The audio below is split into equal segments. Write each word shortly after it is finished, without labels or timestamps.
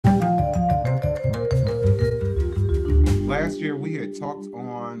last year we had talked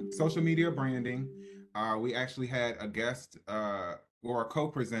on social media branding. We actually had a guest or a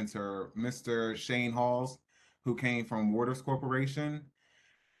co-presenter, Mr. Shane Halls, who came from Waters Corporation.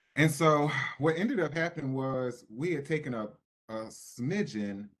 And so what ended up happening was we had taken a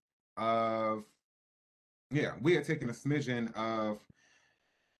smidgen of, yeah, we had taken a smidgen of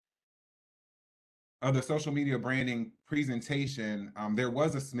the social media branding presentation. There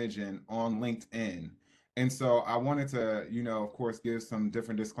was a smidgen on LinkedIn. And so I wanted to, of course, give some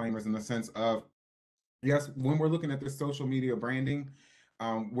different disclaimers in the sense of, yes, when we're looking at this social media branding,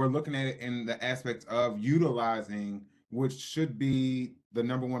 we're looking at it in the aspect of utilizing, which should be the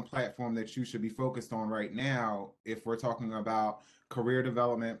number one platform that you should be focused on right now if we're talking about career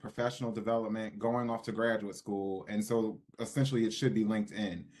development, professional development, going off to graduate school. And so essentially it should be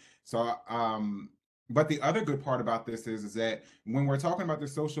LinkedIn. So, but the other good part about this is that when we're talking about the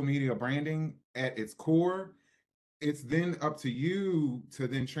social media branding at its core, it's then up to you to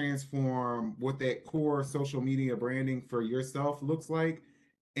then transform what that core social media branding for yourself looks like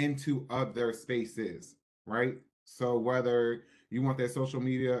into other spaces, right? So whether you want that social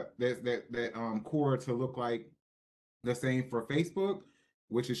media that core to look like the same for Facebook,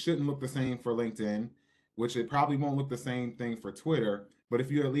 which it shouldn't look the same for LinkedIn, which it probably won't look the same thing for Twitter, but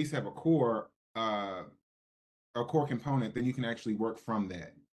if you at least have a core component, then you can actually work from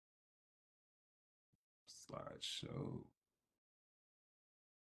that. Slideshow.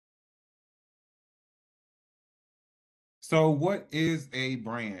 So what is a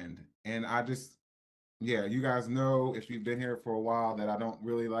brand? And I just, yeah, you guys know if you've been here for a while that I don't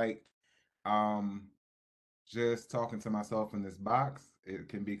really like um just talking to myself in this box. It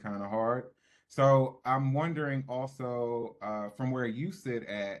can be kind of hard. So I'm wondering also from where you sit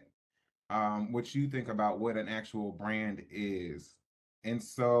at what you think about what an actual brand is. And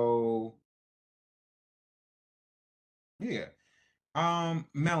so yeah.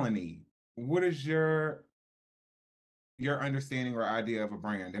 Melanie, what is your understanding or idea of a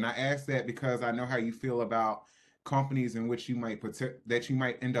brand? And I ask that because I know how you feel about companies in which you might that you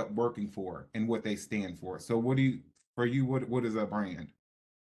might end up working for and what they stand for. So what do you for you what is a brand?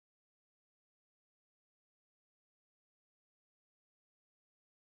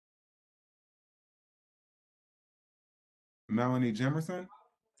 Melanie Jemerson?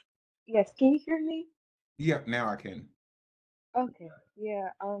 Yes, can you hear me? Yep, now I can. Okay, yeah.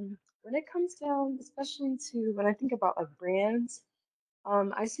 When it comes down, especially to when I think about like brands,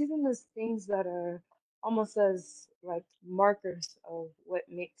 I see them as things that are almost as like markers of what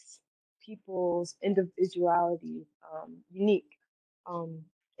makes people's individuality unique. Um,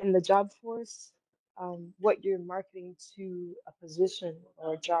 in the job force, what you're marketing to a position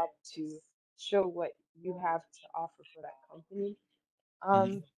or a job to show what you have to offer for that company.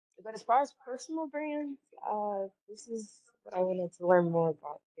 Mhm. Um, but as far as personal brands, this is what I wanted to learn more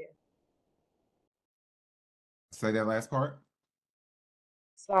about here. Say that last part.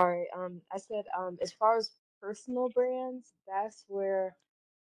 Sorry, I said as far as personal brands, that's where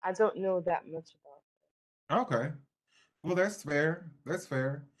I don't know that much about. Okay. Well, that's fair. That's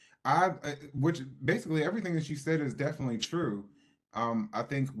fair. Which basically everything that you said is definitely true. I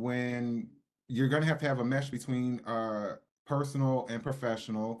think when you're going to have a mesh between personal and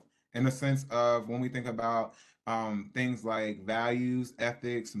professional in the sense of when we think about things like values,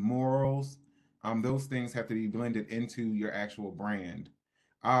 ethics, morals, those things have to be blended into your actual brand.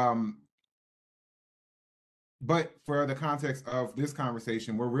 Um, but for the context of this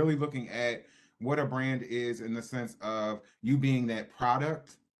conversation, we're really looking at what a brand is in the sense of you being that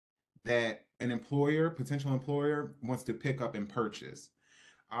product that an employer, potential employer, wants to pick up and purchase.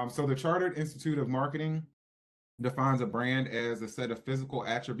 So the Chartered Institute of Marketing defines a brand as a set of physical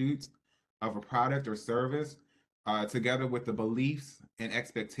attributes of a product or service, together with the beliefs and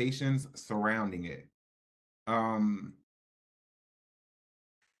expectations surrounding it. Um,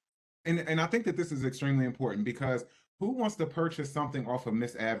 and I think that this is extremely important because who wants to purchase something off of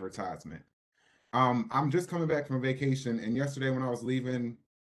misadvertisement? I'm just coming back from a vacation, and yesterday when I was leaving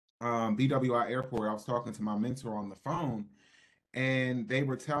BWI Airport, I was talking to my mentor on the phone, and they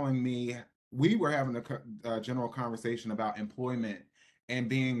were telling me we were having a general conversation about employment and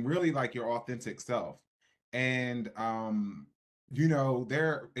being really like your authentic self. And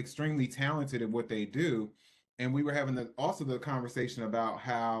they're extremely talented at what they do. And we were having also the conversation about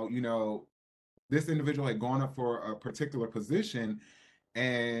how, this individual had gone up for a particular position,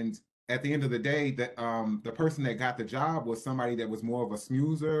 and at the end of the day, that the person that got the job was somebody that was more of a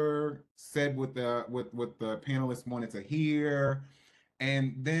smoozer, said what the panelists wanted to hear,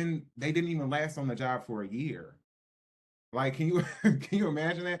 and then they didn't even last on the job for a year. Like, can you can you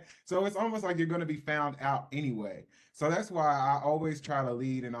imagine that? So it's almost like you're going to be found out anyway. So that's why I always try to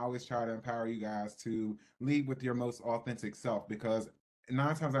lead and I always try to empower you guys to lead with your most authentic self because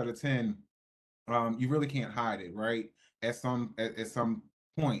 9 times out of 10, you really can't hide it, right? At some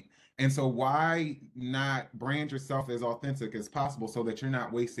point. And so why not brand yourself as authentic as possible so that you're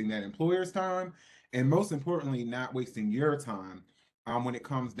not wasting that employer's time and most importantly, not wasting your time when it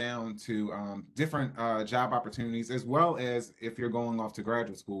comes down to different job opportunities, as well as if you're going off to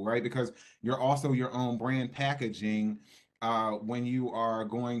graduate school, right? Because you're also your own brand packaging when you are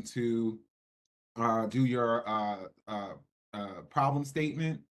going to do your problem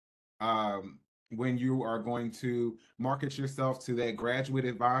statement, um, when you are going to market yourself to that graduate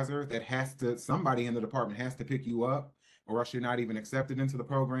advisor that has to, somebody in the department has to pick you up, or else you're not even accepted into the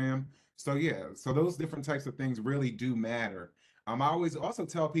program. So yeah, so those different types of things really do matter. I always also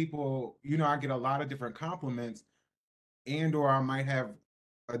tell people, I get a lot of different compliments and or I might have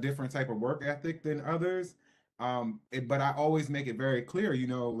a different type of work ethic than others. But I always make it very clear,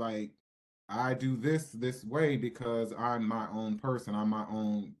 like I do this way because I'm my own person. I'm my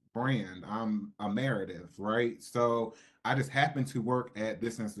own brand. I'm a Meredith, right? So I just happen to work at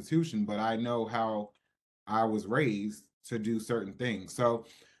this institution, but I know how I was raised to do certain things. So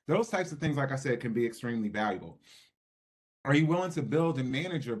those types of things, like I said, can be extremely valuable. Are you willing to build and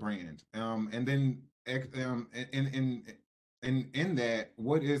manage your brand? And then in that,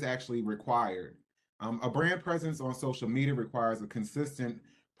 what is actually required? A brand presence on social media requires a consistent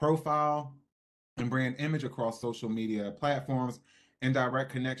profile and brand image across social media platforms and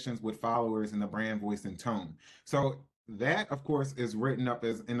direct connections with followers in the brand voice and tone. So that, of course, is written up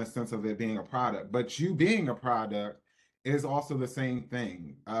as in a sense of it being a product, but you being a product is also the same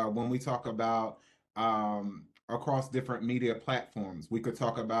thing. When we talk about across different media platforms, we could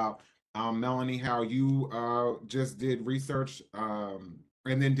talk about Melanie, how you just did research and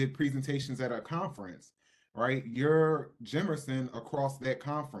then did presentations at a conference, right? You're Jimerson across that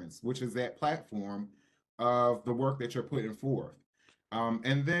conference, which is that platform of the work that you're putting forth.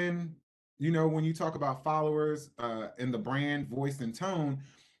 And then, when you talk about followers and the brand, voice, and tone,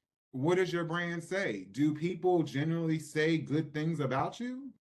 what does your brand say? Do people generally say good things about you?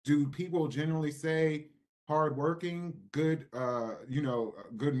 Do people generally say hardworking, good,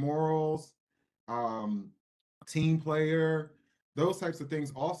 good morals, um, team player, those types of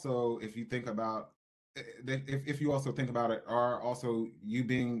things? Also, if you think about that, if you also think about it, are also you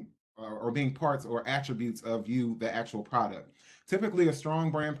being or being parts or attributes of you, the actual product. Typically, a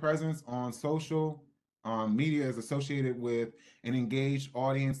strong brand presence on social media is associated with an engaged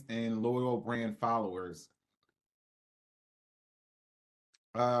audience and loyal brand followers.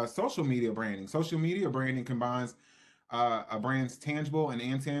 Social media branding. Social media branding combines a brand's tangible and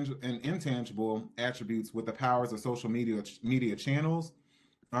intangible attributes with the powers of social media channels.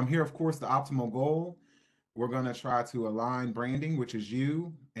 Here, of course, the optimal goal. We're going to try to align branding, which is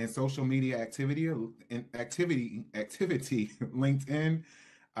you, and social media activity. LinkedIn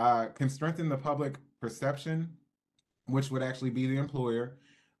can strengthen the public perception, which would actually be the employer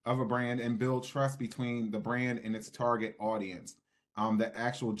of a brand, and build trust between the brand and its target audience, the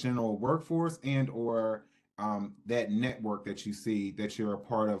actual general workforce and or that network that you see that you're a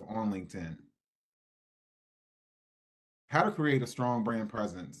part of on LinkedIn. How to create a strong brand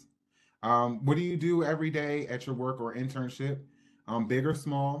presence. What do you do every day at your work or internship? Big or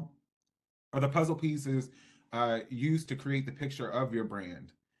small? Are the puzzle pieces used to create the picture of your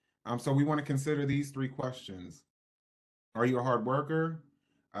brand? So we want to consider these three questions. Are you a hard worker?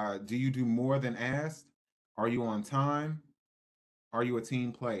 Do you do more than asked? Are you on time? Are you a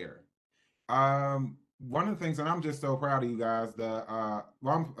team player? One of the things, and I'm just so proud of you guys. I'm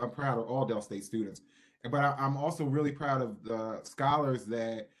proud of all Dell State students, but I'm also really proud of the scholars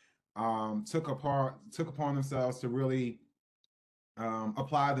that took upon themselves to really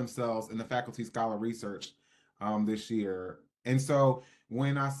apply themselves in the faculty scholar research this year. And so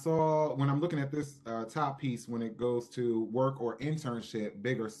when I'm looking at this top piece, when it goes to work or internship,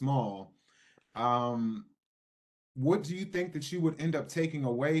 big or small, um, what do you think that you would end up taking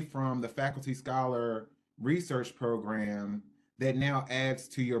away from the faculty scholar research program that now adds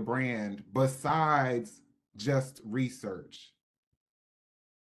to your brand besides just research?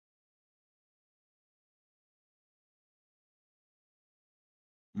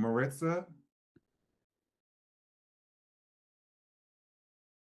 Maritza,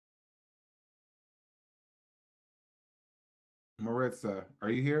 Maritza, are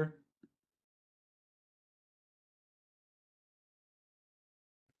you here?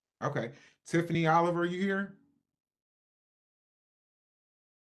 Okay. Tiffany Oliver, you here?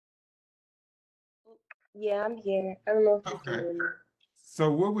 Yeah, I'm here. I don't know if you can Okay. hear me.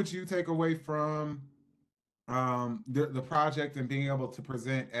 So what would you take away from the project and being able to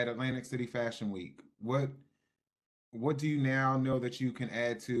present at Atlantic City Fashion Week? What do you now know that you can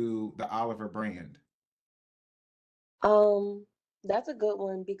add to the Oliver brand? Um, that's a good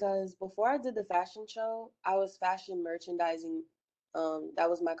one because before I did the fashion show, I was fashion merchandising. That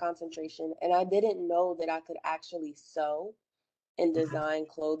was my concentration, and I didn't know that I could actually sew and Mhm. design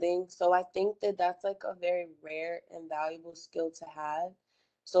clothing. So I think that that's like a very rare and valuable skill to have.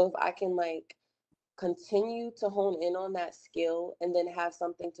 So if I can like continue to hone in on that skill and then have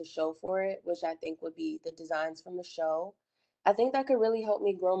something to show for it, which I think would be the designs from the show, I think that could really help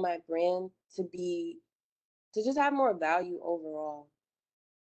me grow my brand to just have more value overall.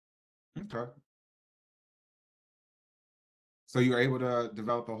 Okay. So you're able to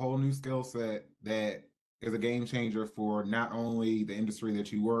develop a whole new skill set that is a game changer for not only the industry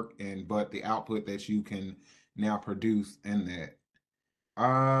that you work in, but the output that you can now produce in that.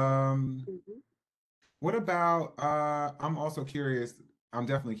 Hmm. What about I'm also curious, I'm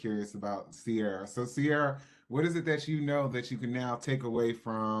definitely curious about Sierra. So Sierra, what is it that you know that you can now take away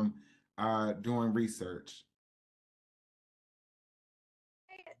from doing research?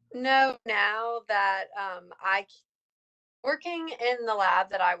 Know now that working in the lab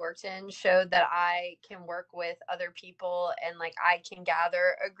that I worked in showed that I can work with other people and like I can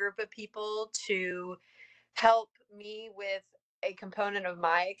gather a group of people to help me with a component of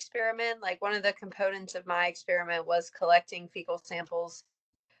my experiment. Like one of the components of my experiment was collecting fecal samples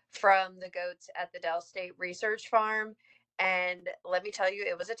from the goats at the Dell State Research Farm. And let me tell you,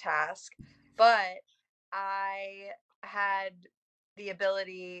 it was a task, but I had the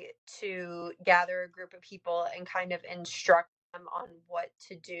ability to gather a group of people and kind of instruct them on what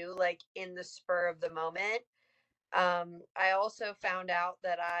to do, like in the spur of the moment. I also found out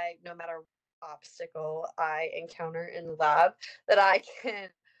that no matter what obstacle I encounter in the lab, that I can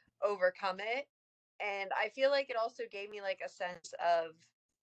overcome it. And I feel like it also gave me like a sense of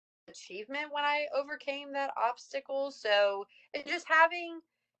achievement when I overcame that obstacle. So, and just having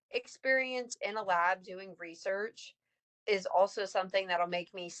experience in a lab doing research is also something that'll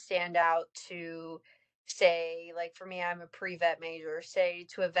make me stand out to say, like for me, I'm a pre vet major, say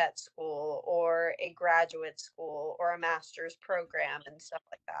to a vet school or a graduate school or a master's program and stuff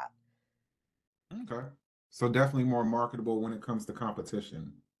like that. Okay. So definitely more marketable when it comes to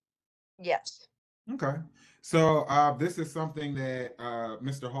competition. Yes. Okay. So this is something that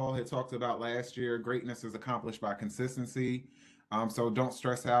Mr. Hall had talked about last year. Greatness is accomplished by consistency. So don't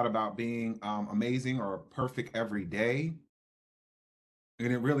stress out about being amazing or perfect every day.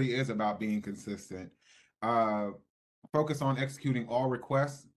 And it really is about being consistent. Uh, Focus on executing all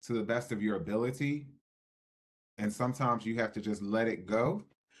requests to the best of your ability. And sometimes you have to just let it go.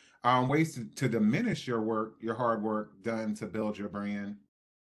 Ways to diminish your work, your hard work done to build your brand.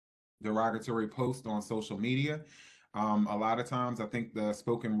 Derogatory post on social media. A lot of times, I think the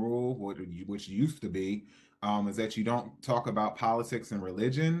spoken rule, which used to be, is that you don't talk about politics and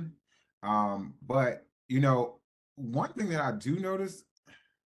religion. But one thing that I do notice,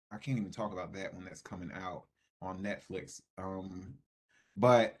 I can't even talk about that one that's coming out on Netflix.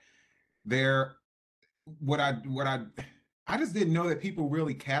 But there, I just didn't know that people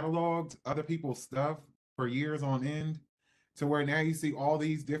really cataloged other people's stuff for years on end, to where now you see all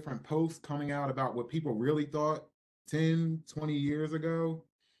these different posts coming out about what people really thought 10, 20 years ago,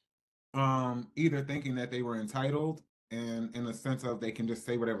 either thinking that they were entitled and in the sense of they can just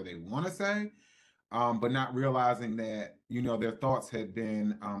say whatever they want to say, but not realizing that their thoughts had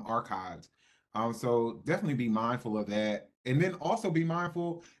been archived. So definitely be mindful of that, and then also be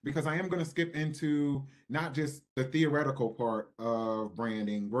mindful, because I am going to skip into not just the theoretical part of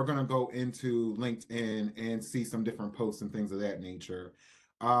branding. We're going to go into LinkedIn and see some different posts and things of that nature.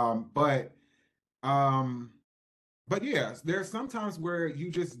 Um, but um, but yes, there's sometimes where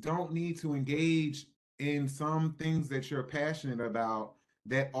you just don't need to engage in some things that you're passionate about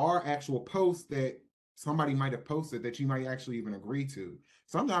that are actual posts that somebody might have posted that you might actually even agree to.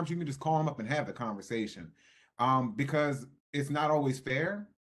 Sometimes you can just call them up and have the conversation, because it's not always fair.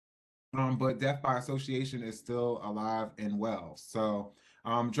 But death by association is still alive and well. So,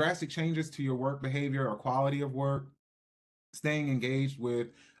 drastic changes to your work behavior or quality of work, staying engaged with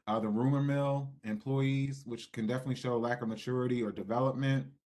the rumor mill employees, which can definitely show lack of maturity or development.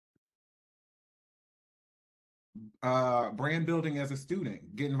 Brand building as a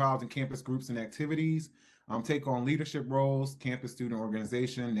student, get involved in campus groups and activities, take on leadership roles, campus student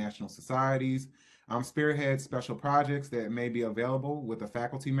organization, national societies, spearhead special projects that may be available with a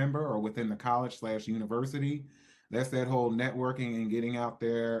faculty member or within the college/university. That's that whole networking and getting out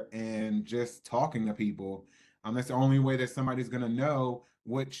there and just talking to people. That's the only way that somebody's going to know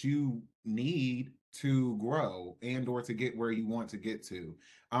what you need to grow and or to get where you want to get to.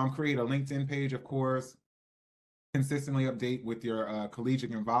 Create a LinkedIn page, of course. Consistently update with your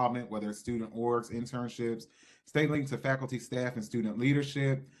collegiate involvement, whether it's student orgs, internships. Stay linked to faculty, staff, and student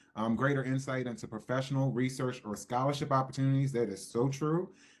leadership. Greater insight into professional, research, or scholarship opportunities. That is so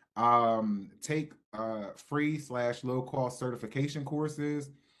true. Take free slash low cost certification courses,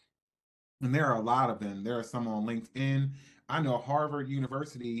 and there are a lot of them. There are some on LinkedIn. I know Harvard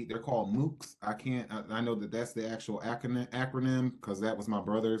University, they're called MOOCs. I know that that's the actual acronym because that was my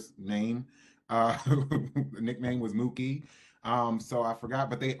brother's name. The nickname was Mookie. So I forgot,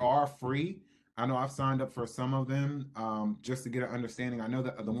 but they are free. I know I've signed up for some of them just to get an understanding. I know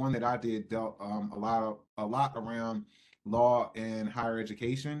that the one that I did dealt a lot around law and higher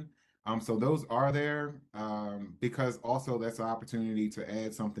education. So those are there because also that's an opportunity to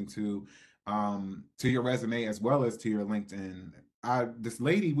add something to your resume as well as to your LinkedIn. This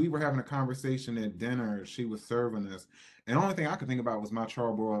lady, we were having a conversation at dinner. She was serving us, and the only thing I could think about was my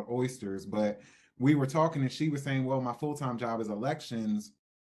charbroiled oysters. But we were talking, and she was saying, "Well, my full-time job is elections."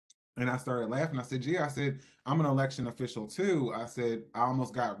 And I started laughing. I said, "Gee," I said, "I'm an election official too." I said, "I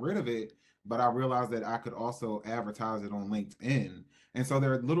almost got rid of it, but I realized that I could also advertise it on LinkedIn." And so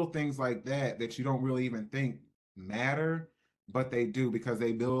there are little things like that that you don't really even think matter, but they do because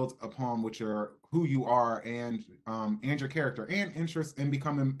they build upon what your who you are and your character and interest in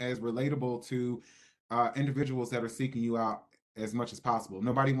becoming as relatable to individuals that are seeking you out as much as possible.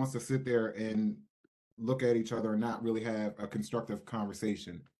 Nobody wants to sit there and look at each other and not really have a constructive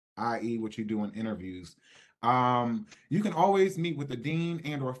conversation, i.e., what you do in interviews. You can always meet with the dean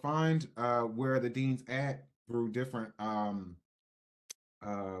and or find where the dean's at through different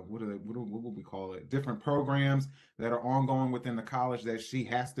what would we call it? Different programs that are ongoing within the college that she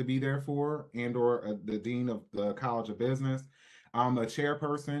has to be there for, and or the dean of the College of Business, a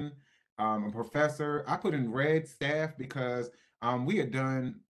chairperson, a professor. I put in red staff because we had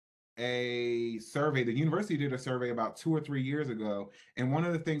done a survey. The university did a survey about 2 or 3 years ago, and one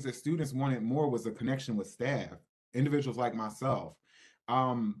of the things that students wanted more was a connection with staff, individuals like myself.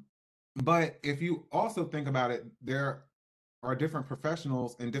 Um, but if you also think about it, there are different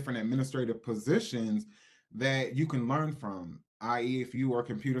professionals in different administrative positions that you can learn from. I.e., if you are a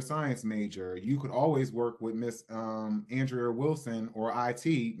computer science major, you could always work with Miss Andrea Wilson, or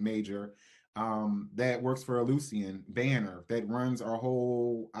IT major, that works for Lucian Banner, that runs our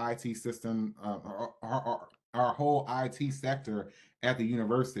whole IT system, our whole IT sector at the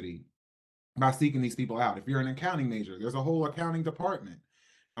university by seeking these people out. If you're an accounting major, there's a whole accounting department.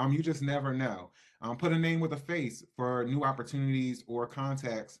 You just never know. Put a name with a face for new opportunities or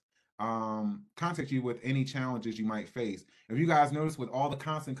contacts. Contact you with any challenges you might face. If you guys notice, with all the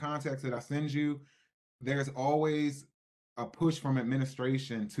constant contacts that I send you, there's always a push from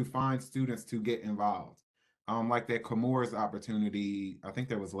administration to find students to get involved. Like that Comores opportunity, I think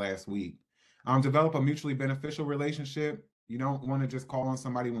that was last week. Develop a mutually beneficial relationship. You don't want to just call on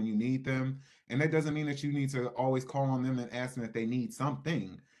somebody when you need them. And that doesn't mean that you need to always call on them and ask them if they need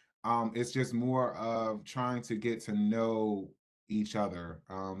something. It's just more of trying to get to know each other,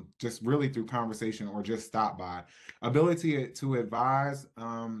 just really through conversation or just stop by. Ability to advise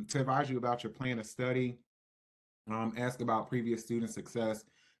you about your plan of study, ask about previous student success,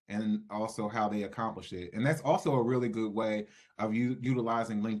 and also how they accomplish it. And that's also a really good way of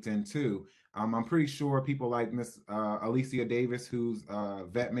utilizing LinkedIn too. I'm pretty sure people like Miss Alicia Davis, who's a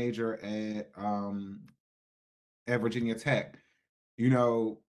vet major at Virginia Tech,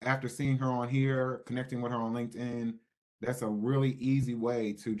 after seeing her on here, connecting with her on LinkedIn, that's a really easy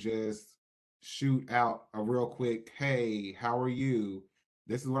way to just shoot out a real quick, "Hey, how are you?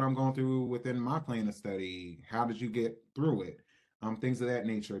 This is what I'm going through within my plan of study. How did you get through it?" Things of that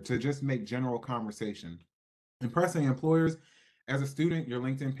nature, to just make general conversation. Impressing employers. As a student, your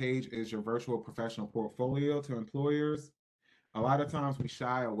LinkedIn page is your virtual professional portfolio to employers. A lot of times we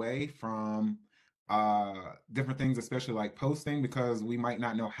shy away from different things, especially like posting, because we might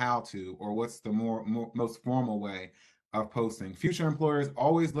not know how to, or what's the most formal way of posting. Future employers,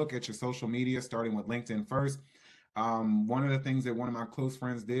 always look at your social media, starting with LinkedIn first. One of the things that one of my close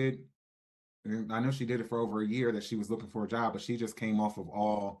friends did, and I know she did it for over a year, that she was looking for a job, but she just came off of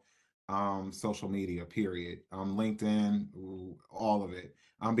all social media, period. LinkedIn, all of it.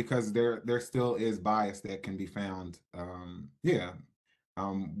 Because there still is bias that can be found.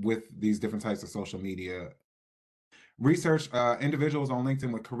 With these different types of social media. Research individuals on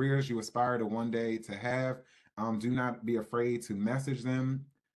LinkedIn with careers you aspire to one day to have. Do not be afraid to message them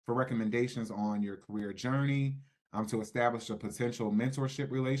for recommendations on your career journey. to establish a potential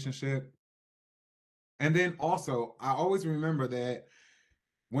mentorship relationship. And then also, I always remember that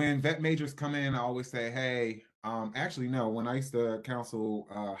when vet majors come in, I always say, hey, actually, no, when I used to counsel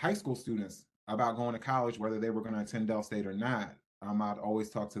high school students about going to college, whether they were going to attend Dell State or not, I'd always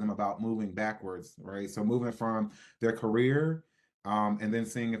talk to them about moving backwards, right? So moving from their career and then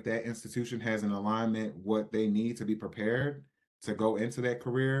seeing if that institution has an alignment, what they need to be prepared to go into that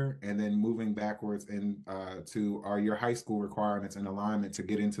career, and then moving backwards and to are your high school requirements in alignment to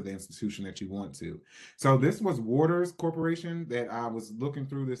get into the institution that you want to. So this was Waters Corporation that I was looking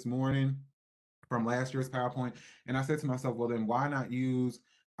through this morning from last year's PowerPoint, and I said to myself, well, then why not use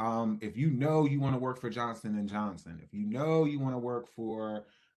if you know you want to work for Johnson and Johnson, if you know you want to work for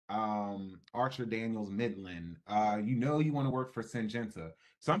Archer Daniels Midland, you know you want to work for Syngenta.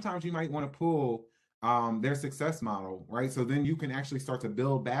 Sometimes you might want to pull their success model, right? So then you can actually start to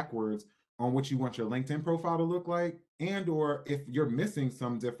build backwards on what you want your LinkedIn profile to look like, and or if you're missing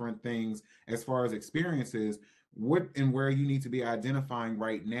some different things as far as experiences, what and where you need to be identifying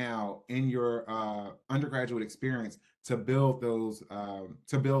right now in your undergraduate experience to build those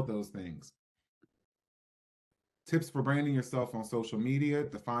things. Tips for branding yourself on social media: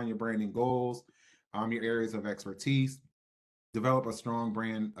 define your branding goals, your areas of expertise, develop a strong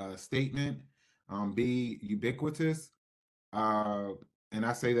brand statement, be ubiquitous. Uh, and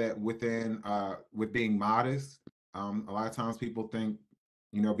I say that with being modest. A lot of times people think,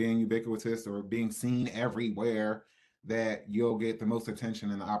 being ubiquitous or being seen everywhere, that you'll get the most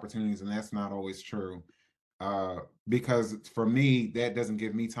attention and the opportunities, and that's not always true. Because for me, that doesn't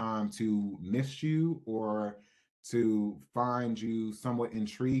give me time to miss you or to find you somewhat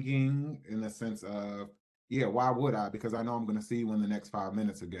intriguing in the sense of, yeah, why would I? Because I know I'm going to see you in the next 5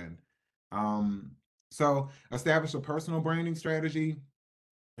 minutes again. Um, so establish a personal branding strategy,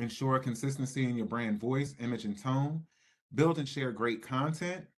 ensure consistency in your brand voice, image, and tone, build and share great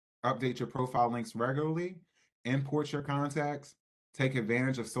content, update your profile links regularly, import your contacts, take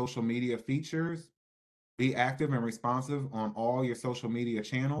advantage of social media features, be active and responsive on all your social media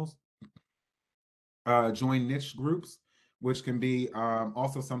channels. Join niche groups, which can be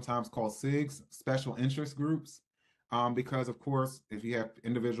also sometimes called SIGs, special interest groups, because of course, if you have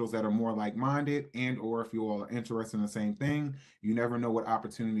individuals that are more like-minded and or if you all are interested in the same thing, you never know what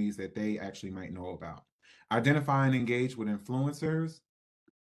opportunities that they actually might know about. Identify and engage with influencers.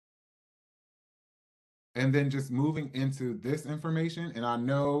 And then just moving into this information, and I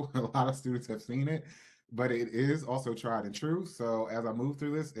know a lot of students have seen it, but it is also tried and true. So as I move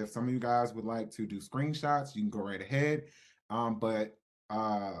through this, if some of you guys would like to do screenshots, you can go right ahead. But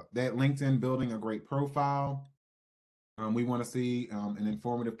that LinkedIn building a great profile, we want to see an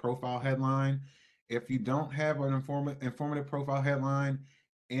informative profile headline. If you don't have an informative profile headline,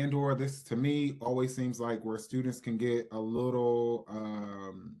 and or this to me always seems like where students can get a little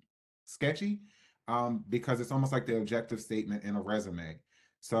sketchy, because it's almost like the objective statement in a resume.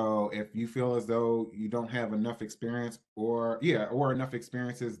 So if you feel as though you don't have enough experience or enough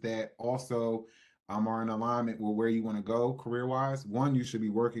experiences that also are in alignment with where you want to go career wise, one, you should be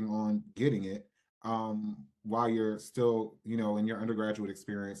working on getting it while you're still, in your undergraduate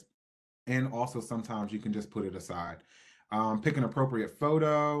experience. And also sometimes you can just put it aside. Pick an appropriate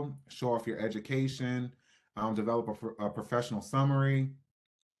photo, show off your education, develop a professional summary,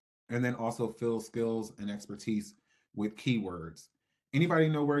 and then also fill skills and expertise with keywords. Anybody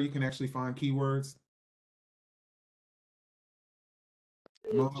know where you can actually find keywords?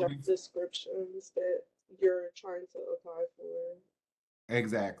 The job descriptions that you're trying to apply for.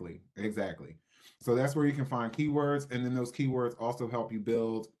 Exactly, exactly. So that's where you can find keywords, and then those keywords also help you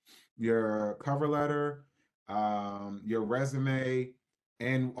build your cover letter, your resume,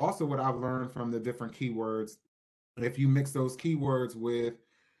 and also what I've learned from the different keywords. If you mix those keywords with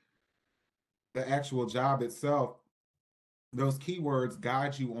the actual job itself, those keywords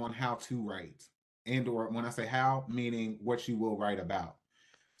guide you on how to write, and or when I say how, meaning what you will write about.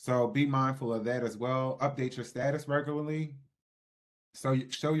 So be mindful of that as well. Update your status regularly. So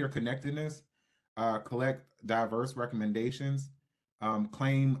show your connectedness, collect diverse recommendations,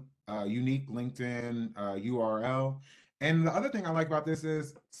 claim unique LinkedIn URL. And the other thing I like about this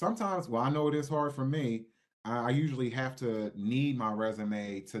is sometimes, well, I know it is hard for me. I usually have to need my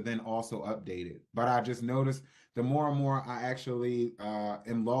resume to then also update it. But I just noticed the more and more I actually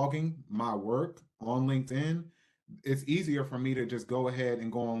am logging my work on LinkedIn, it's easier for me to just go ahead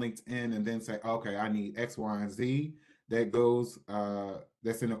and go on LinkedIn and then say, okay, I need X, Y, and Z that goes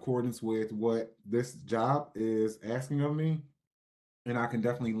that's in accordance with what this job is asking of me, and I can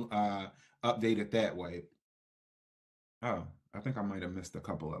definitely update it that way. Oh, I think I might have missed a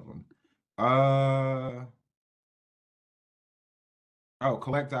couple of them. Oh,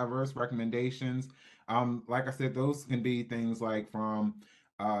 collect diverse recommendations. Like I said, those can be things like from,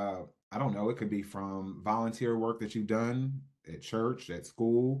 uh, I don't know, it could be from volunteer work that you've done at church, at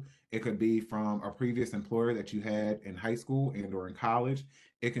school. It could be from a previous employer that you had in high school and or in college.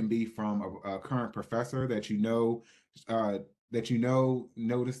 It can be from a current professor uh, that you know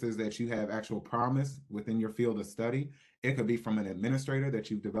notices that you have actual promise within your field of study. It could be from an administrator that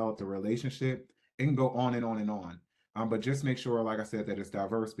you've developed a relationship. It can go on and on and on. But just make sure, like I said, that it's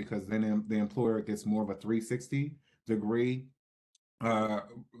diverse because then the employer gets more of a 360-degree uh,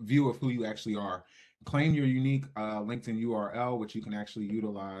 view of who you actually are. Claim your unique LinkedIn URL, which you can actually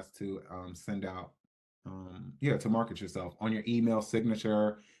utilize to send out, yeah, to market yourself on your email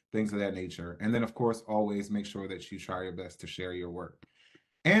signature, things of that nature. And then, of course, always make sure that you try your best to share your work.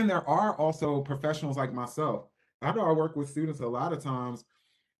 And there are also professionals like myself. I know I work with students a lot of times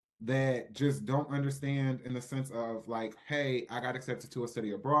that just don't understand in the sense of like, hey, I got accepted to a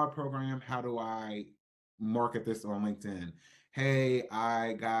study abroad program. How do I market this on LinkedIn? Hey,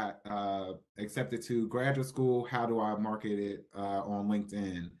 I got accepted to graduate school. How do I market it on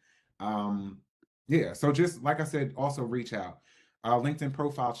LinkedIn? Um, yeah, so just like I said, also reach out. LinkedIn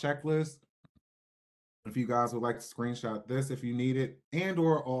profile checklist, if you guys would like to screenshot this if you need it, and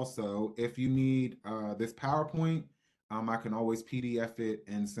or also if you need this PowerPoint, I can always PDF it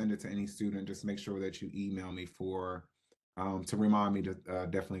and send it to any student. Just make sure that you email me for to remind me to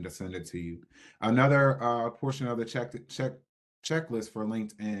definitely to send it to you. Another portion of the checklist for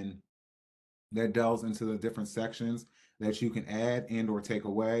LinkedIn that delves into the different sections that you can add and or take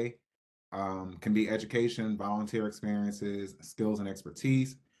away can be education, volunteer experiences, skills and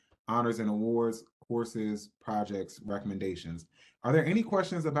expertise, honors and awards, courses, projects, recommendations. Are there any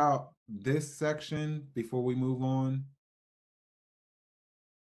questions about this section before we move on?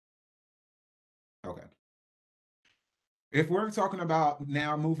 Okay. If we're talking about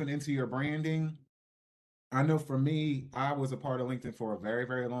now moving into your branding, I know for me, I was a part of LinkedIn for a very,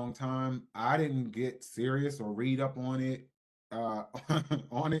 very long time. I didn't get serious or read up on it uh,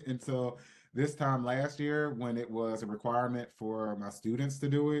 on it until this time last year when it was a requirement for my students to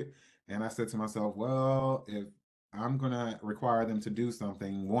do it. And I said to myself, well, if I'm gonna require them to do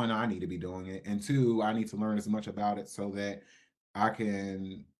something, one, I need to be doing it, and two, I need to learn as much about it so that I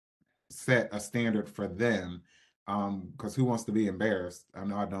can set a standard for them. Because who wants to be embarrassed? I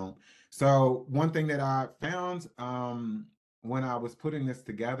know I don't. So one thing that I found when I was putting this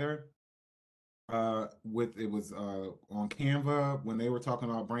together, with it was on Canva when they were talking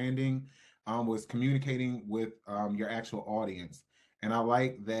about branding, was communicating with your actual audience. And I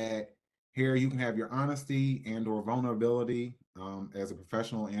like that here you can have your honesty and or vulnerability as a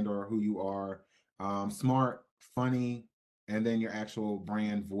professional and or who you are, smart, funny, and then your actual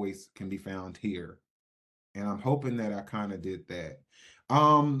brand voice can be found here. And I'm hoping that I kind of did that.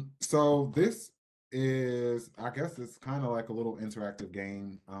 So this is, I guess it's kind of like a little interactive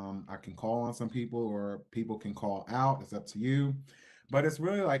game. I can call on some people or people can call out. It's up to you. But it's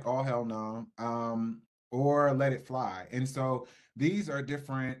really like all hell no, or let it fly. And so these are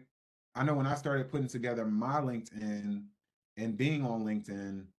different. I know when I started putting together my LinkedIn and being on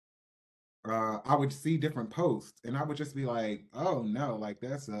LinkedIn, I would see different posts and I would just be like, oh no, like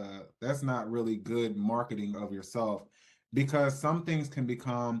that's not really good marketing of yourself because some things can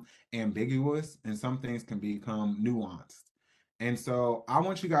become ambiguous and some things can become nuanced. And so I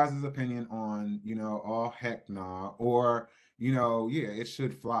want you guys' opinion on, oh heck nah, or yeah, it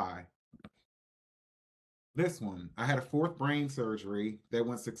should fly. This one, I had a fourth brain surgery that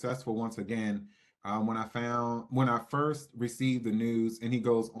went successful once again. When I first received the news, and he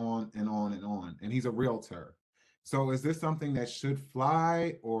goes on and on and on, and he's a realtor. So is this something that should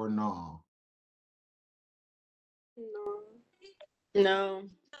fly or no? No. No.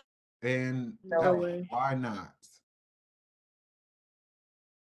 And No way. why not?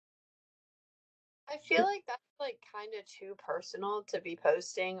 I feel like that's like kind of too personal to be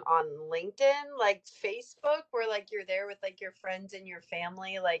posting on LinkedIn, like Facebook, where like you're there with like your friends and your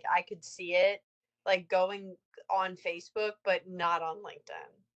family. Like I could see it like going on Facebook, but not on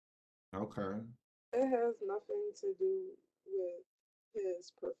LinkedIn. Okay. It has nothing to do with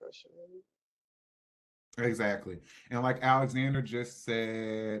his profession. Exactly. And like Alexander just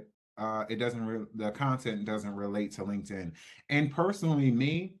said, the content doesn't relate to LinkedIn. And personally,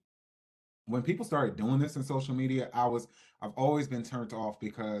 me, when people started doing this in social media, I've always been turned off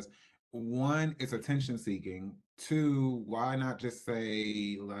because one, it's attention seeking. Two, why not just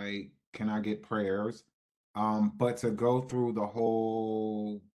say like, can I get prayers? But to go through the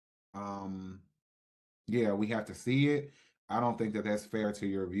whole, um, yeah, we have to see it. I don't think that that's fair to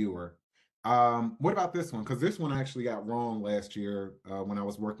your viewer. What about this one? Because this one I actually got wrong last year when I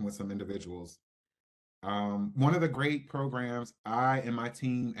was working with some individuals. One of the great programs I and my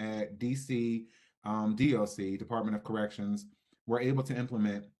team at DC DOC, Department of Corrections, were able to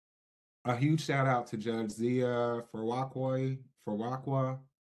implement. A huge shout out to Judge Zia Farwakwi, for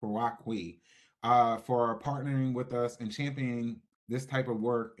partnering with us and championing this type of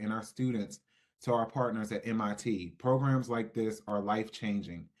work and our students to our partners at MIT. Programs like this are life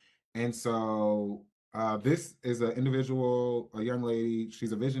changing. And so this is an individual, a young lady.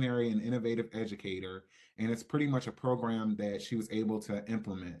 She's a visionary and innovative educator. And it's pretty much a program that she was able to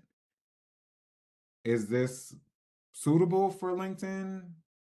implement. Is this suitable for LinkedIn?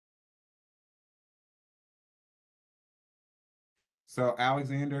 So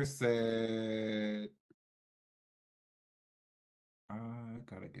Alexander said, I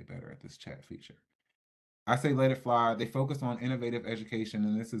gotta get better at this chat feature. I say let it fly. They focus on innovative education,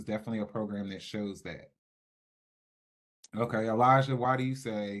 and this is definitely a program that shows that. Okay, Elijah, why do you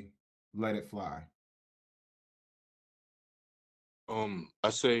say let it fly? I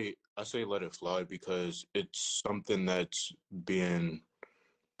say let it fly because it's something that's being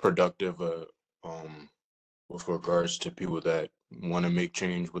productive with regards to people that want to make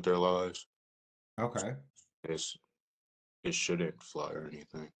change with their lives. Okay. It's it shouldn't fly or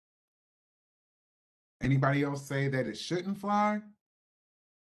anything. Anybody else say that it shouldn't fly?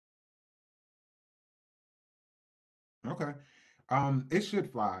 Okay. It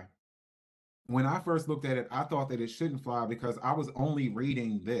should fly. When I first looked at it, I thought that it shouldn't fly because I was only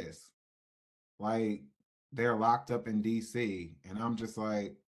reading this. Like they're locked up in DC. And I'm just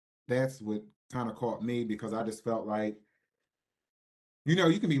like, that's what kind of caught me because I just felt like, you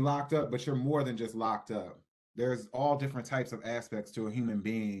can be locked up, but you're more than just locked up. There's all different types of aspects to a human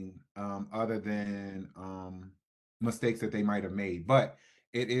being, other than mistakes that they might have made. But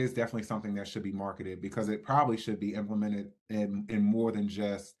it is definitely something that should be marketed because it probably should be implemented in more than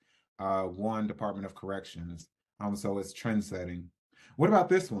just one Department of Corrections. So it's trend setting. What about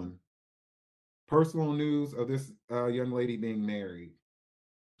this one? Personal news of this young lady being married.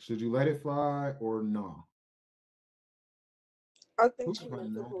 Should you let it fly or no? I think Who's she my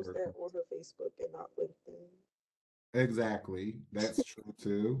meant to no post that person? on her Facebook and not LinkedIn. Exactly. That's true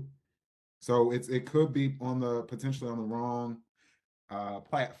too. So it could be potentially on the wrong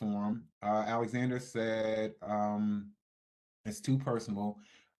platform. Alexander said it's too personal.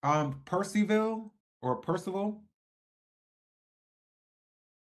 Percival or Percival?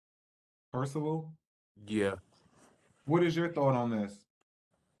 Percival? Yeah. What is your thought on this?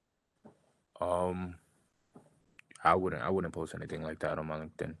 Um, I wouldn't post anything like that on my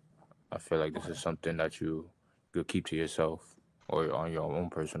LinkedIn. I feel like this is something that you could keep to yourself or on your own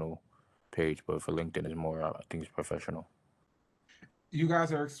personal page. But for LinkedIn, is more. I think it's professional. You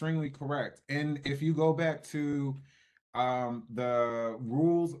guys are extremely correct. And if you go back to the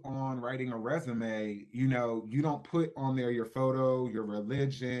rules on writing a resume, you don't put on there your photo, your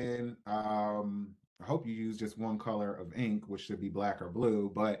religion. I hope you use just one color of ink, which should be black or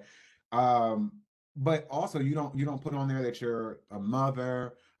blue, um but also you don't put on there that you're a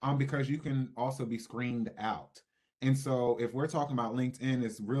mother, because you can also be screened out. And so if we're talking about LinkedIn,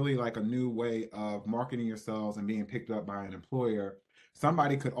 it's really like a new way of marketing yourselves and being picked up by an employer.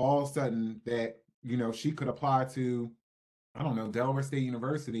 Somebody could all of a sudden that she could apply to, I don't know, Delaware State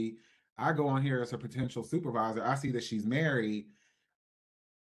University. I go on here as a potential supervisor. I see that she's married.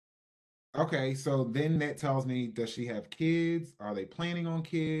 Okay, so then that tells me, does she have kids? Are they planning on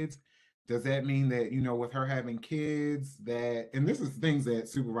kids? Does that mean that, with her having kids, and this is things that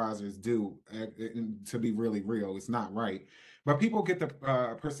supervisors do, and to be really real, it's not right. But people get the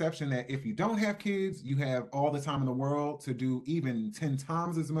perception that if you don't have kids, you have all the time in the world to do even 10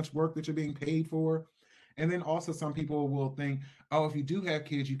 times as much work that you're being paid for. And then also some people will think, oh, if you do have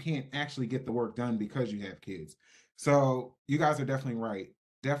kids, you can't actually get the work done because you have kids. So you guys are definitely right.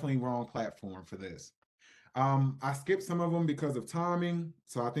 Definitely wrong platform for this. I skipped some of them because of timing.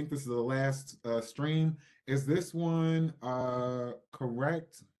 So I think this is the last stream. Is this one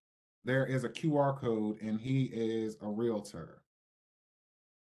correct? There is a QR code and he is a realtor.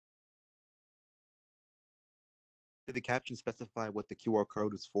 Did the caption specify what the QR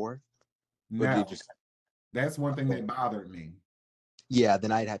code is for? Or did No, you just that's one thing that bothered me. Yeah,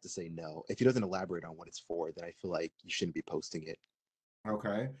 then I'd have to say no. If he doesn't elaborate on what it's for, then I feel like you shouldn't be posting it.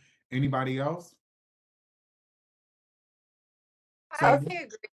 Okay. Anybody else? I So would agree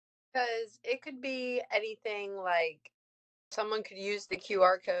because it could be anything like someone could use the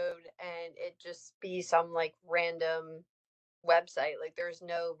QR code and it just be some like random website. Like there's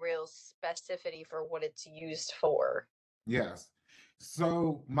no real specificity for what it's used for. yes.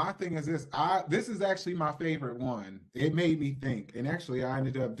 So my thing is this. This is actually my favorite one. It made me think. And actually I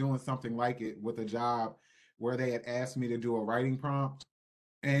ended up doing something like it with a job where they had asked me to do a writing prompt.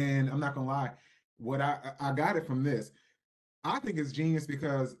 And I'm not gonna lie, what I got it from this. I think it's genius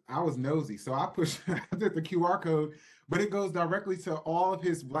because I was nosy. So I pushed I did the QR code, but it goes directly to all of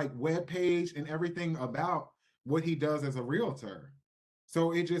his like web page and everything about what he does as a realtor.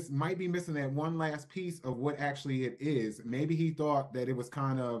 So it just might be missing that one last piece of what actually it is. Maybe he thought that it was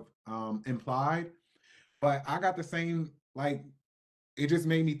kind of implied, but I got the same like it just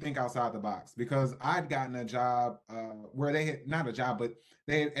made me think outside the box because I'd gotten a job where they had not a job, but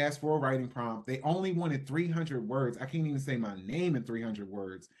they had asked for a writing prompt. They only wanted 300 words. I can't even say my name in 300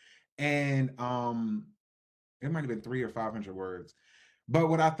 words. And it might have been 300 or 500 words. But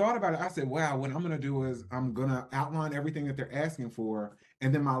what I thought about it, I said, wow, what I'm going to do is I'm going to outline everything that they're asking for.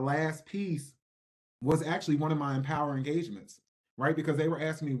 And then my last piece was actually one of my empower engagements, right? Because they were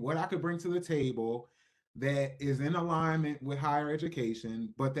asking me what I could bring to the table that is in alignment with higher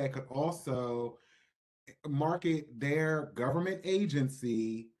education, but that could also market their government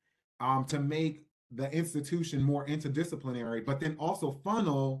agency to make the institution more interdisciplinary, but then also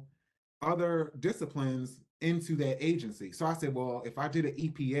funnel other disciplines into that agency. So I said, well, if I did an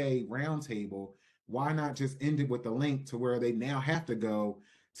EPA roundtable, why not just end it with the link to where they now have to go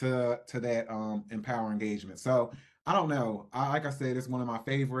to that empower engagement? So I don't know. Like I said, it's one of my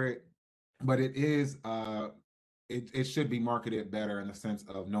favorite, but it is it should be marketed better in the sense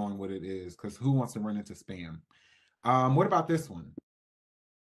of knowing what it is, because who wants to run into spam? What about this one?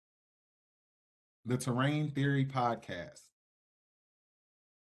 The Terrain Theory Podcast.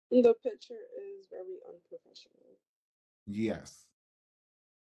 The picture is very unprofessional. Yes.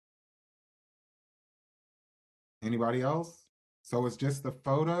 Anybody else? So it's just the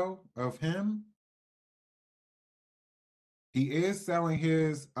photo of him. He is selling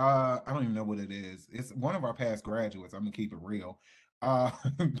his I don't even know what it is. It's one of our past graduates. I'm gonna keep it real. Uh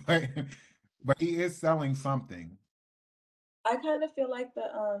but but he is selling something. I kind of feel like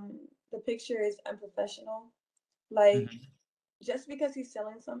the picture is unprofessional. Like Mhm. just because he's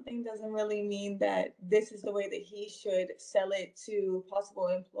selling something doesn't really mean that this is the way that he should sell it to possible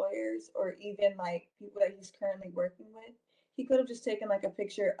employers or even like people that he's currently working with. He could have just taken like a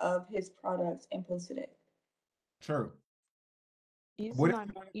picture of his products and posted it. True. He's What if not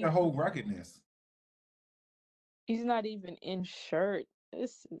he wanted the even whole ruggedness? he's not even in shirt.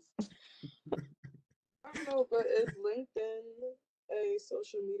 This is I don't know, but is LinkedIn a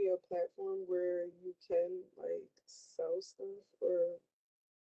social media platform where you can like sell stuff or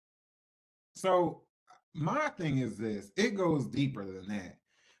So my thing is this, it goes deeper than that.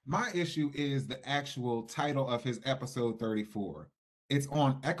 My issue is the actual title of his episode 34. It's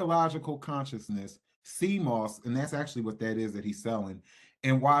on ecological consciousness, CMOS, and that's actually what that is that he's selling,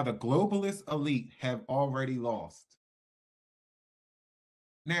 and why the globalist elite have already lost.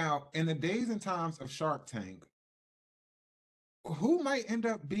 Now, in the days and times of Shark Tank, who might end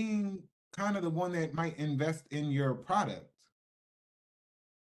up being kind of the one that might invest in your product?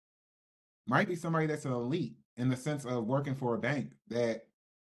 Might be somebody that's an elite in the sense of working for a bank that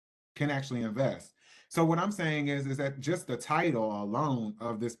can actually invest. So what I'm saying is that just the title alone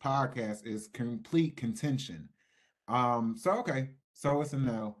of this podcast is complete contention. So okay, so it's a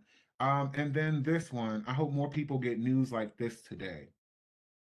no. And then this one, I hope more people get news like this today.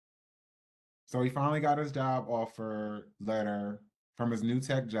 So he finally got his job offer letter from his new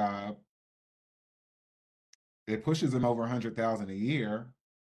tech job. It pushes him over 100,000 a year.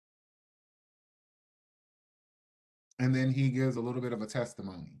 And then he gives a little bit of a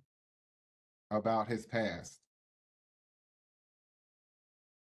testimony about his past.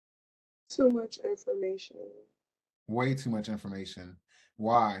 too much information? Way too much information.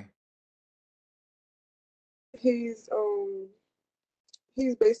 Why? He's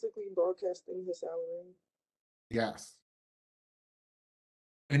he's basically broadcasting his salary. Yes.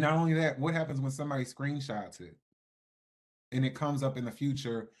 And not only that, what happens when somebody screenshots it and it comes up in the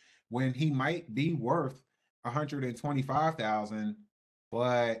future when he might be worth 125,000,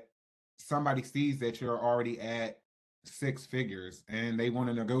 but somebody sees that you're already at six figures and they want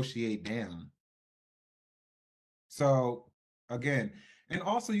to negotiate down. So again, and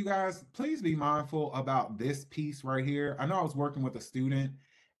also you guys, please be mindful about this piece right here. I know I was working with a student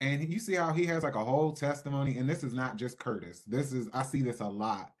and you see how he has like a whole testimony, and this is not just Curtis. This is, I see this a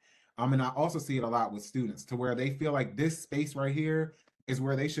lot. And I also see it a lot with students to where they feel like this space right here is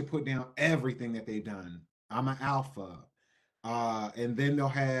where they should put down everything that they've done. I'm an alpha. And then they'll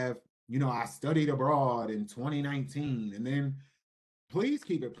have, I studied abroad in 2019. And then please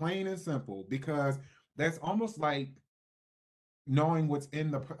keep it plain and simple, because that's almost like knowing what's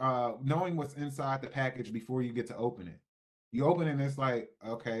in the knowing what's inside the package before you get to open it. You open it and it's like,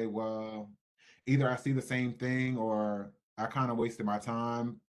 okay, well, either I see the same thing or I kind of wasted my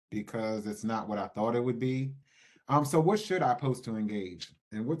time because it's not what I thought it would be. So what should I post to engage?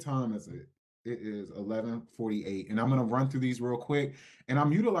 And what time is it? It is 11:48. And I'm gonna run through these real quick. And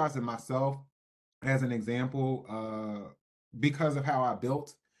I'm utilizing myself as an example because of how I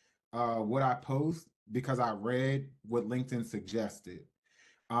built what I post because I read what LinkedIn suggested.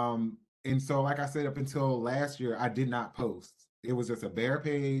 And so, like I said, up until last year, I did not post. It was just a bare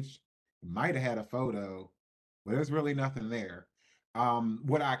page. Might have had a photo, but there's really nothing there.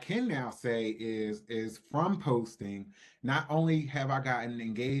 What I can now say is from posting, not only have I gotten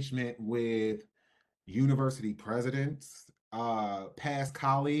engagement with university presidents, past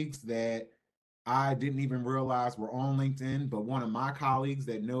colleagues that I didn't even realize were on LinkedIn, but one of my colleagues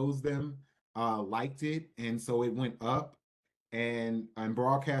that knows them liked it, and so it went up and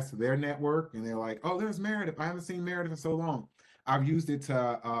broadcast to their network, and they're like, "Oh, there's Meredith. I haven't seen Meredith in so long." I've used it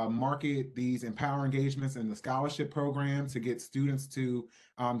to market these empower engagements in the scholarship program to get students to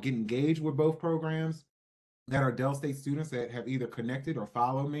get engaged with both programs that are Dell State students that have either connected or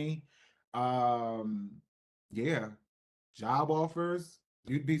follow me. Um, yeah, job offers,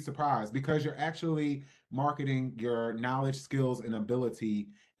 you'd be surprised because you're actually marketing your knowledge, skills, and ability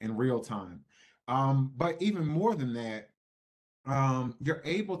in real time. But even more than that, you're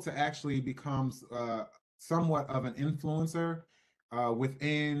able to actually become somewhat of an influencer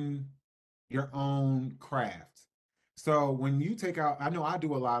within your own craft. So when you take out, I know I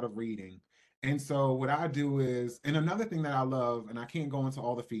do a lot of reading. And so what I do is, and another thing that I love, and I can't go into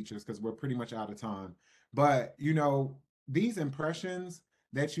all the features because we're pretty much out of time, but these impressions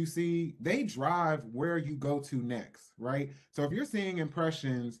that you see, they drive where you go to next, right? So if you're seeing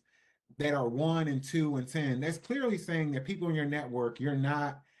impressions that are 1 and 2 and 10, that's clearly saying that people in your network, you're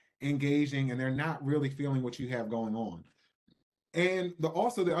not engaging and they're not really feeling what you have going on. And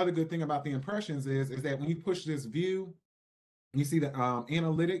also the other good thing about the impressions is that when you push this view, you see the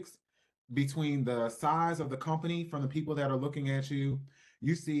analytics between the size of the company from the people that are looking at you.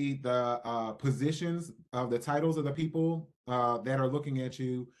 You see the positions of the titles of the people that are looking at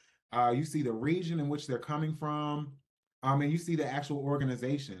you. You see the region in which they're coming from, and you see the actual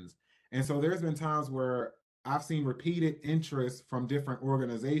organizations. And so there's been times where I've seen repeated interest from different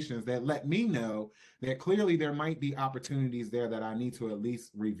organizations that let me know that clearly there might be opportunities there that I need to at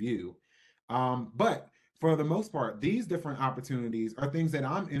least review. But for the most part, these different opportunities are things that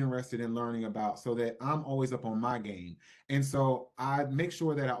I'm interested in learning about so that I'm always up on my game. And so I make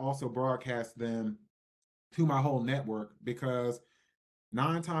sure that I also broadcast them to my whole network because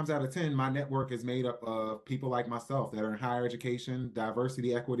 9 times out of 10, my network is made up of people like myself that are in higher education,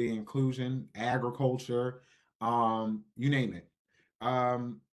 diversity, equity, inclusion, agriculture, you name it.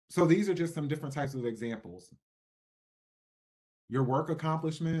 So these are just some different types of examples. Your work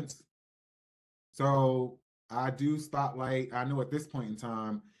accomplishments. So I do spotlight, I know at this point in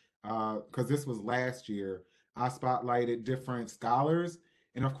time, because this was last year, I spotlighted different scholars.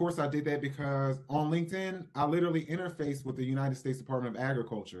 And of course, I did that because on LinkedIn, I literally interface with the United States Department of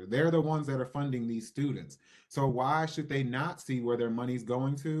Agriculture. They're the ones that are funding these students. So why should they not see where their money's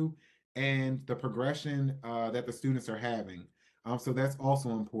going to and the progression that the students are having? So that's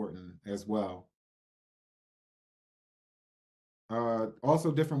also important as well.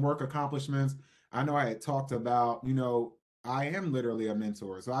 Also different work accomplishments. I know I had talked about, I am literally a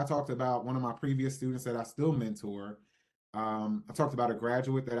mentor. So I talked about one of my previous students that I still mentor. I talked about a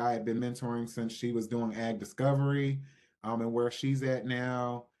graduate that I had been mentoring since she was doing ag discovery, and where she's at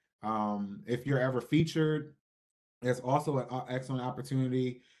now. If you're ever featured, it's also an excellent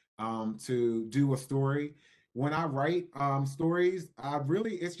opportunity to do a story. When I write stories,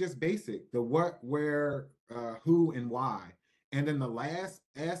 it's just basic: the what, where, who, and why. And then the last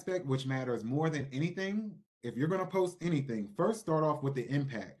aspect, which matters more than anything, if you're going to post anything, first start off with the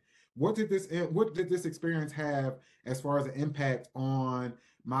impact. What did this experience have as far as the impact on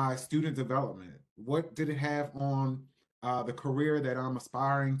my student development? What did it have on the career that I'm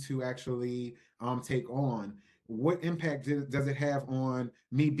aspiring to actually take on? What impact does it have on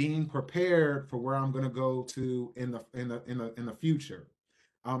me being prepared for where I'm going to go to in the future?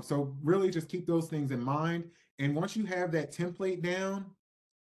 So really just keep those things in mind. And once you have that template down,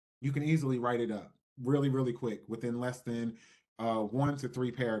 you can easily write it up really, really quick within less than 1 to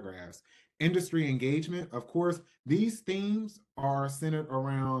 3 paragraphs. Industry engagement, of course, these themes are centered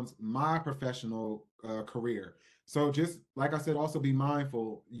around my professional career. So just like I said, also be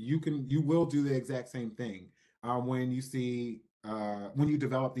mindful. You will do the exact same thing when you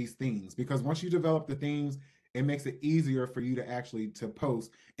develop these themes, because once you develop the themes, it makes it easier for you to actually to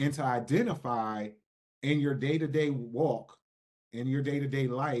post and to identify in your day-to-day walk, in your day-to-day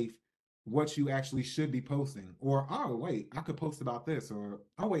life, what you actually should be posting. Or, oh wait, I could post about this, or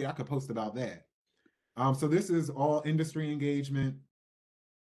oh wait, I could post about that. So this is all industry engagement,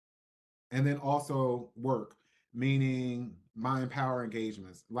 and then also work, meaning mind power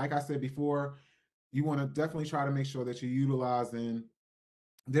engagements. Like I said before, you want to definitely try to make sure that you're utilizing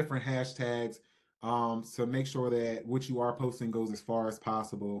different hashtags to make sure that what you are posting goes as far as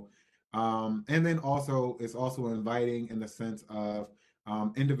possible. And then also, it's also inviting in the sense of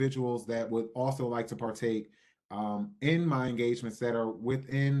individuals that would also like to partake in my engagements that are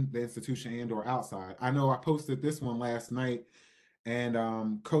within the institution and or outside. I know I posted this one last night,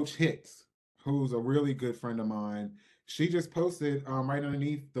 and Coach Hicks, who's a really good friend of mine, she just posted right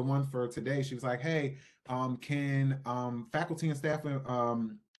underneath the one for today. She was like, "Hey, can faculty and staff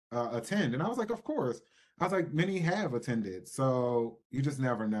attend?" And I was like, "Of course." I was like, "Many have attended, so you just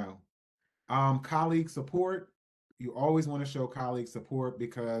never know." Colleague support, you always want to show colleague support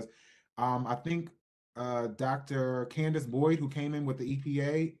because I think Dr. Candace Boyd, who came in with the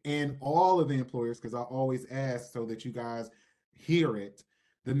EPA, and all of the employers, because I always ask so that you guys hear it,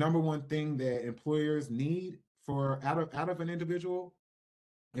 the number one thing that employers need for out of an individual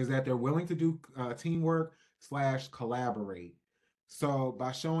is that they're willing to do teamwork slash collaborate. So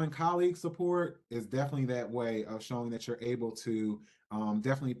by showing colleague support is definitely that way of showing that you're able to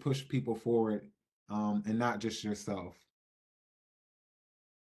definitely push people forward and not just yourself.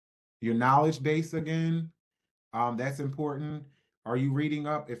 Your knowledge base again, that's important. Are you reading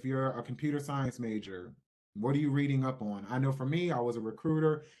up? If you're a computer science major, what are you reading up on? I know for me, I was a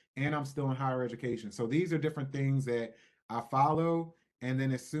recruiter and I'm still in higher education. So these are different things that I follow. And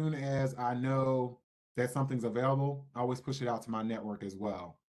then as soon as I know that something's available, I always push it out to my network as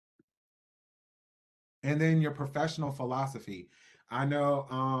well. And then your professional philosophy. I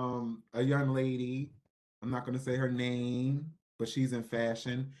know a young lady, I'm not going to say her name, but she's in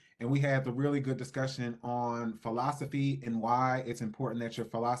fashion. And we had the really good discussion on philosophy and why it's important that your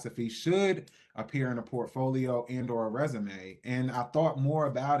philosophy should appear in a portfolio and or a resume. And I thought more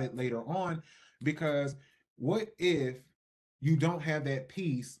about it later on because what if you don't have that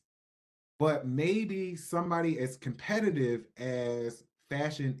piece, but maybe somebody as competitive as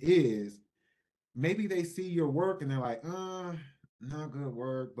fashion is, maybe they see your work and they're like, not good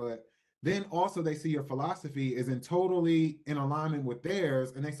work. But then also they see your philosophy is in totally in alignment with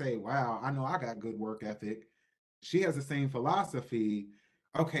theirs. And they say, wow, I know I got good work ethic. She has the same philosophy.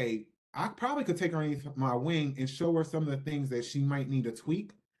 Okay, I probably could take her underneath my wing and show her some of the things that she might need to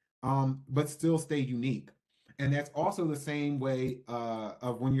tweak, but still stay unique. And that's also the same way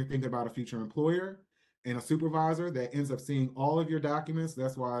of when you're thinking about a future employer and a supervisor that ends up seeing all of your documents.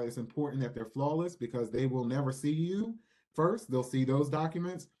 That's why it's important that they're flawless because they will never see you first. They'll see those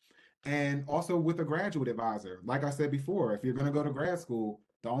documents. And also with a graduate advisor, like I said before, if you're going to go to grad school,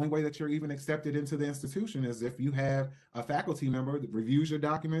 the only way that you're even accepted into the institution is if you have a faculty member that reviews your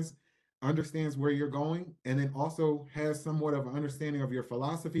documents, understands where you're going, and then also has somewhat of an understanding of your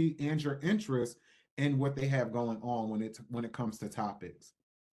philosophy and your interest in what they have going on when it comes to topics.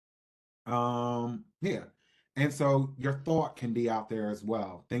 Yeah. And so your thought can be out there as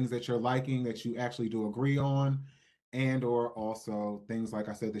well. Things that you're liking that you actually do agree on, and or also things like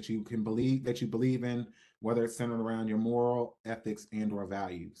I said that you believe in, whether it's centered around your moral ethics and or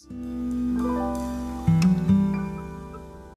values.